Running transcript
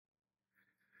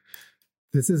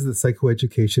This is the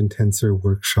Psychoeducation Tensor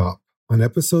workshop. On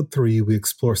episode 3, we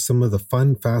explore some of the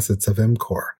fun facets of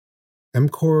MCore.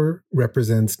 MCore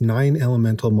represents 9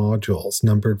 elemental modules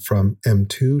numbered from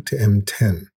M2 to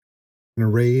M10 and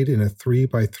arrayed in a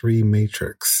 3x3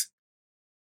 matrix.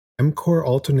 MCore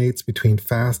alternates between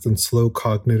fast and slow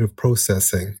cognitive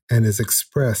processing and is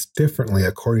expressed differently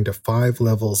according to 5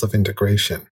 levels of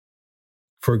integration.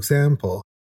 For example,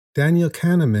 Daniel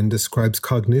Kahneman describes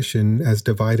cognition as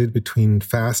divided between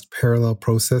fast parallel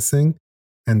processing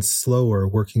and slower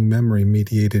working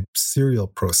memory-mediated serial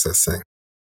processing.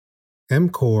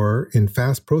 MCore in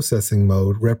fast processing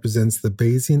mode represents the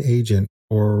Bayesian agent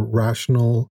or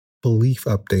rational belief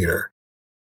updater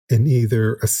in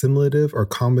either assimilative or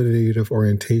accommodative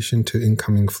orientation to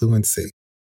incoming fluency,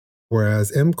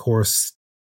 whereas MCore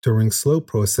during slow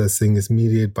processing is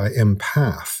mediated by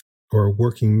MPath or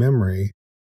working memory,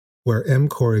 where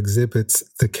MCore exhibits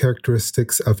the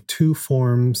characteristics of 2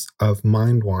 forms of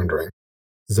mind wandering,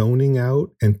 zoning out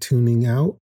and tuning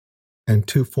out, and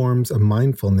 2 forms of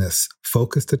mindfulness,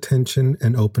 focused attention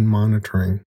and open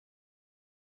monitoring.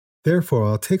 Therefore,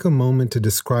 I'll take a moment to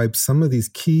describe some of these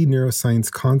key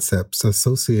neuroscience concepts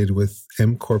associated with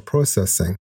MCore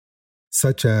processing,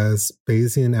 such as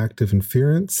Bayesian active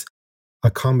inference,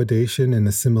 accommodation and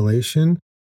assimilation,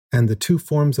 and the 2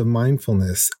 forms of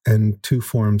mindfulness and 2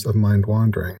 forms of mind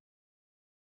wandering.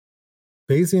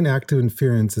 Bayesian active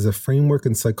inference is a framework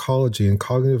in psychology and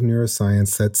cognitive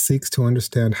neuroscience that seeks to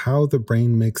understand how the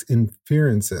brain makes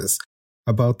inferences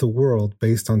about the world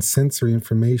based on sensory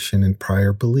information and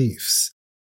prior beliefs.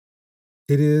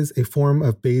 It is a form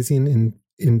of Bayesian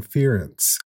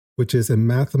inference, which is a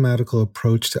mathematical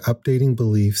approach to updating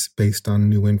beliefs based on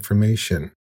new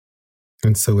information,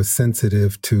 and so is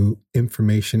sensitive to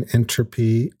information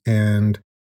entropy and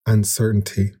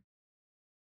uncertainty.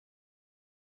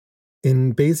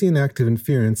 In Bayesian active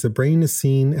inference, the brain is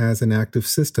seen as an active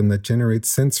system that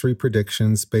generates sensory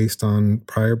predictions based on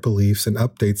prior beliefs and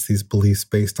updates these beliefs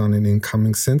based on an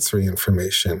incoming sensory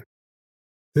information.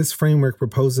 This framework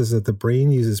proposes that the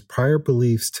brain uses prior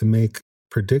beliefs to make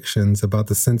predictions about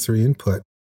the sensory input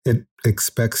it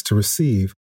expects to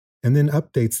receive, and then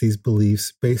updates these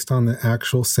beliefs based on the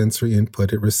actual sensory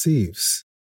input it receives.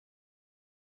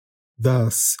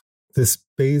 Thus, this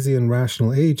Bayesian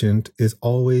rational agent is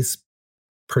always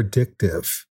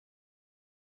predictive.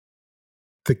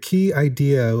 The key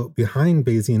idea behind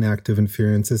Bayesian active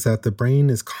inference is that the brain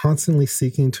is constantly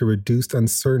seeking to reduce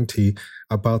uncertainty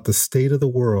about the state of the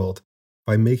world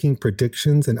by making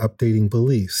predictions and updating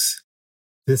beliefs.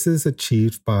 This is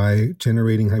achieved by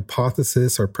generating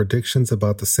hypotheses or predictions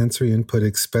about the sensory input it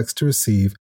expects to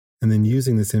receive, and then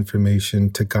using this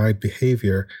information to guide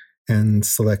behavior and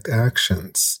select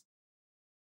actions.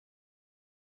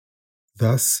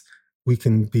 Thus, we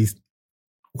can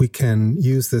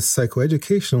use this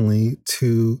psychoeducationally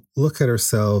to look at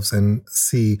ourselves and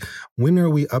see when are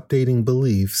we updating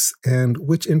beliefs and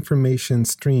which information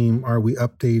stream are we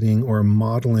updating or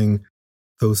modeling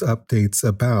those updates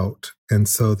about. And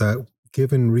so that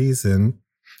given reason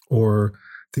or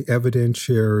the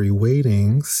evidentiary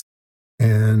weightings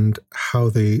and how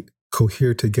they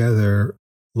cohere together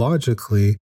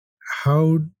logically,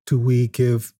 how do we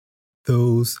give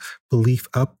those belief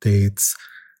updates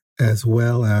as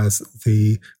well as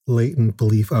the latent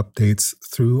belief updates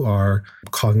through our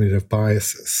cognitive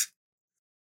biases?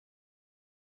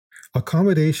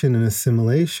 Accommodation and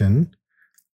assimilation,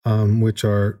 which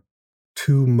are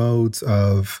 2 modes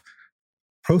of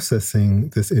processing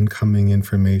this incoming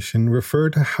information,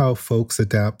 refer to how folks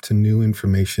adapt to new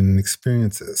information and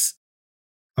experiences.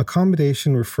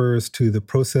 Accommodation refers to the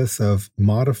process of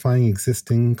modifying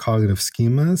existing cognitive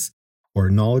schemas or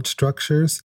knowledge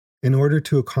structures in order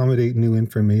to accommodate new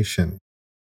information.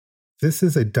 This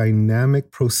is a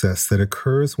dynamic process that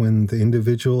occurs when the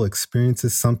individual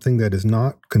experiences something that is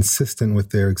not consistent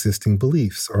with their existing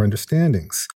beliefs or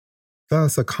understandings.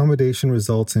 Thus, accommodation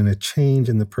results in a change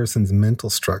in the person's mental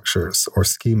structures or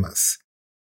schemas.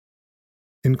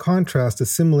 In contrast,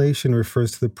 assimilation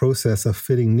refers to the process of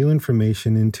fitting new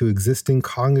information into existing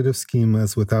cognitive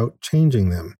schemas without changing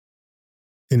them.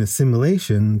 In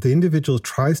assimilation, the individual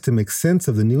tries to make sense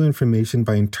of the new information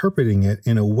by interpreting it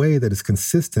in a way that is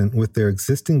consistent with their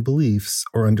existing beliefs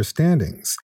or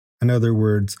understandings. In other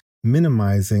words,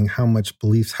 minimizing how much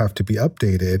beliefs have to be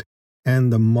updated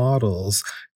and the models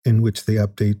in which they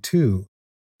update to.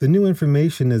 The new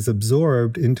information is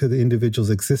absorbed into the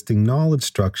individual's existing knowledge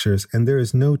structures, and there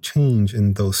is no change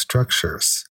in those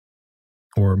structures,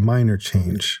 or minor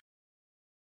change.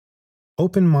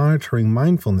 Open monitoring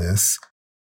mindfulness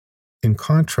in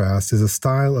contrast, is a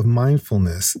style of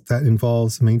mindfulness that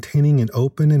involves maintaining an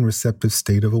open and receptive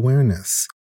state of awareness.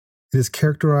 It is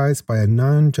characterized by a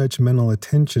non-judgmental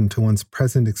attention to one's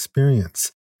present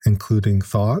experience, including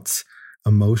thoughts,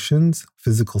 emotions,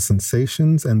 physical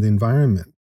sensations, and the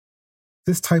environment.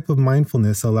 This type of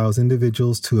mindfulness allows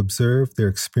individuals to observe their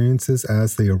experiences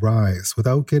as they arise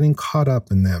without getting caught up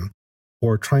in them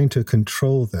or trying to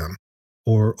control them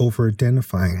or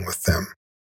over-identifying with them.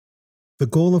 The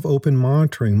goal of open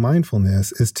monitoring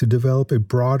mindfulness is to develop a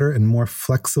broader and more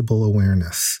flexible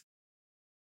awareness.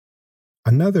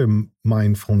 Another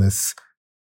mindfulness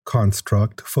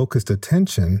construct, focused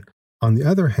attention, on the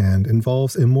other hand,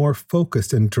 involves a more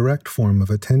focused and direct form of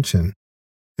attention.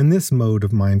 In this mode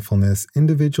of mindfulness,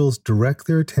 individuals direct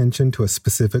their attention to a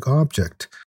specific object,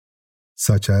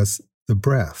 such as the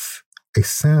breath, a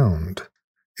sound,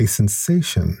 a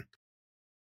sensation,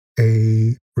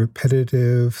 a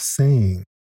repetitive saying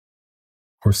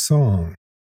or song,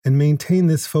 and maintain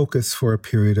this focus for a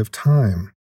period of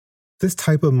time. This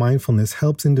type of mindfulness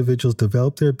helps individuals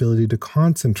develop their ability to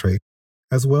concentrate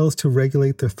as well as to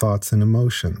regulate their thoughts and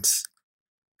emotions.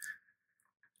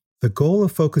 The goal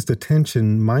of focused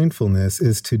attention mindfulness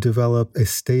is to develop a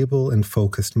stable and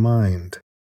focused mind.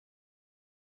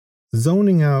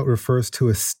 Zoning out refers to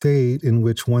a state in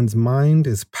which one's mind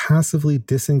is passively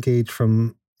disengaged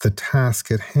from the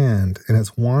task at hand and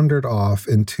has wandered off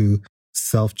into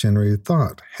self-generated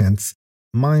thought, hence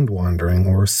mind-wandering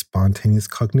or spontaneous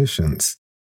cognitions.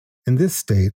 In this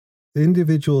state, the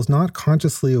individual is not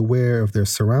consciously aware of their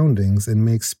surroundings and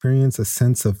may experience a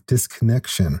sense of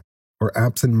disconnection or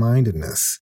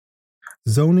absent-mindedness.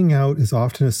 Zoning out is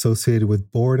often associated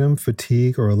with boredom,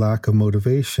 fatigue, or a lack of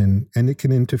motivation, and it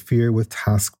can interfere with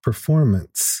task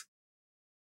performance.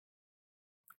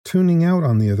 Tuning out,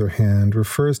 on the other hand,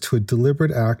 refers to a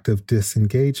deliberate act of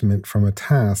disengagement from a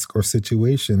task or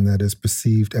situation that is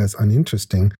perceived as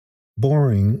uninteresting,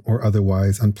 boring, or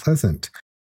otherwise unpleasant.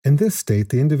 In this state,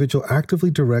 the individual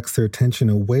actively directs their attention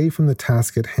away from the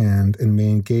task at hand and may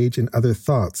engage in other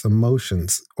thoughts,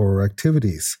 emotions, or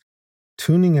activities.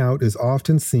 Tuning out is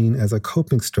often seen as a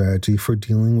coping strategy for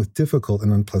dealing with difficult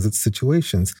and unpleasant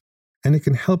situations, and it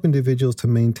can help individuals to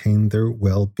maintain their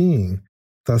well-being.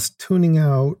 Thus, tuning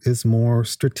out is more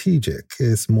strategic,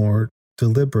 is more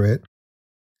deliberate,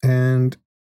 and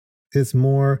is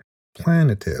more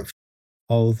planative,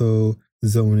 although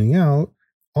zoning out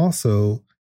also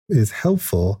is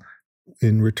helpful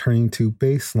in returning to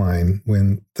baseline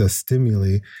when the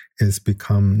stimuli is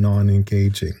become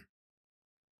non-engaging.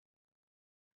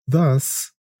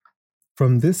 Thus,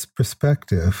 from this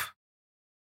perspective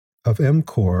of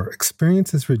MCORE,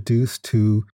 experience is reduced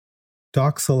to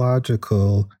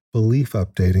doxological belief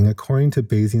updating according to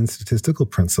Bayesian statistical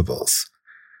principles.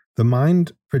 The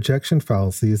mind projection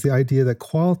fallacy is the idea that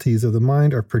qualities of the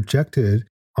mind are projected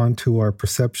onto our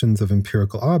perceptions of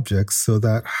empirical objects so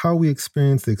that how we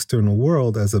experience the external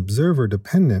world as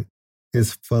observer-dependent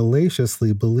is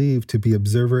fallaciously believed to be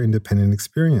observer-independent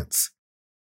experience.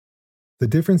 The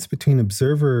difference between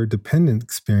observer-dependent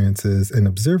experiences and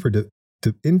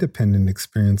observer-independent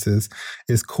experiences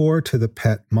is core to the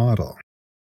PET model.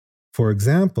 For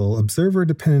example,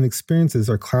 observer-dependent experiences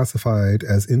are classified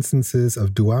as instances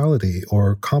of duality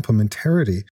or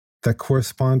complementarity that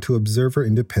correspond to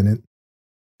observer-independent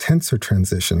tensor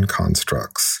transition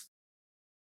constructs.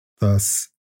 Thus,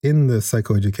 in the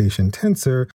psychoeducation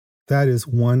tensor, that is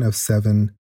one of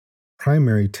 7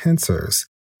 primary tensors,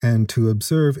 and to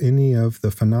observe any of the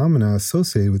phenomena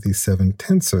associated with these 7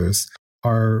 tensors,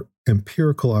 our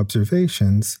empirical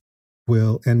observations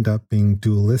will end up being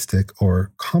dualistic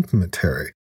or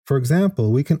complementary. For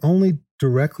example, we can only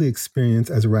directly experience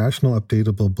as rational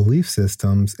updatable belief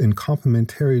systems in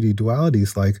complementarity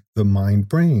dualities like the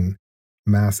mind-brain,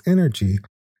 mass-energy,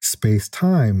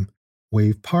 space-time,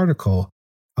 wave-particle,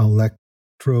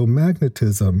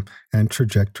 electromagnetism, and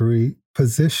trajectory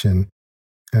position,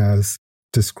 as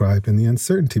described in the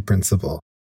uncertainty principle.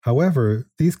 However,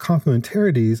 these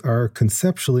complementarities are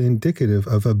conceptually indicative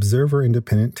of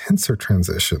observer-independent tensor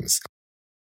transitions.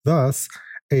 Thus,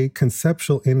 a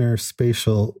conceptual inner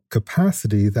spatial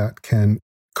capacity that can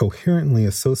coherently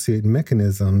associate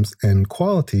mechanisms and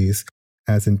qualities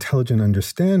as intelligent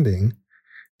understanding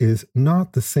is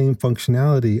not the same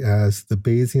functionality as the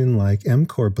Bayesian-like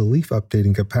MCORE belief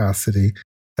updating capacity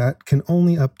that can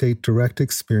only update direct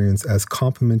experience as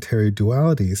complementary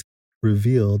dualities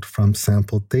revealed from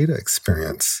sampled data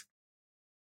experience.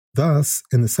 Thus,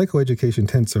 in the Psychoeducation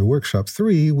Tensor Workshop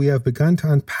 3, we have begun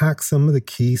to unpack some of the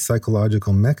key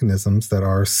psychological mechanisms that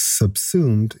are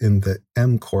subsumed in the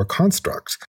MCORE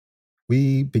construct.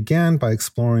 We began by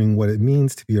exploring what it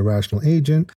means to be a rational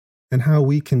agent and how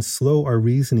we can slow our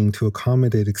reasoning to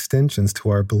accommodate extensions to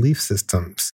our belief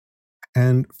systems,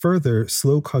 and further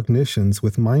slow cognitions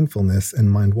with mindfulness and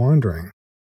mind wandering.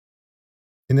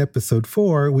 In episode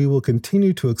 4, we will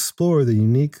continue to explore the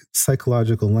unique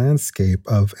psychological landscape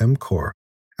of MCOR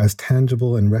as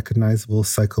tangible and recognizable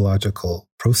psychological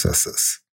processes.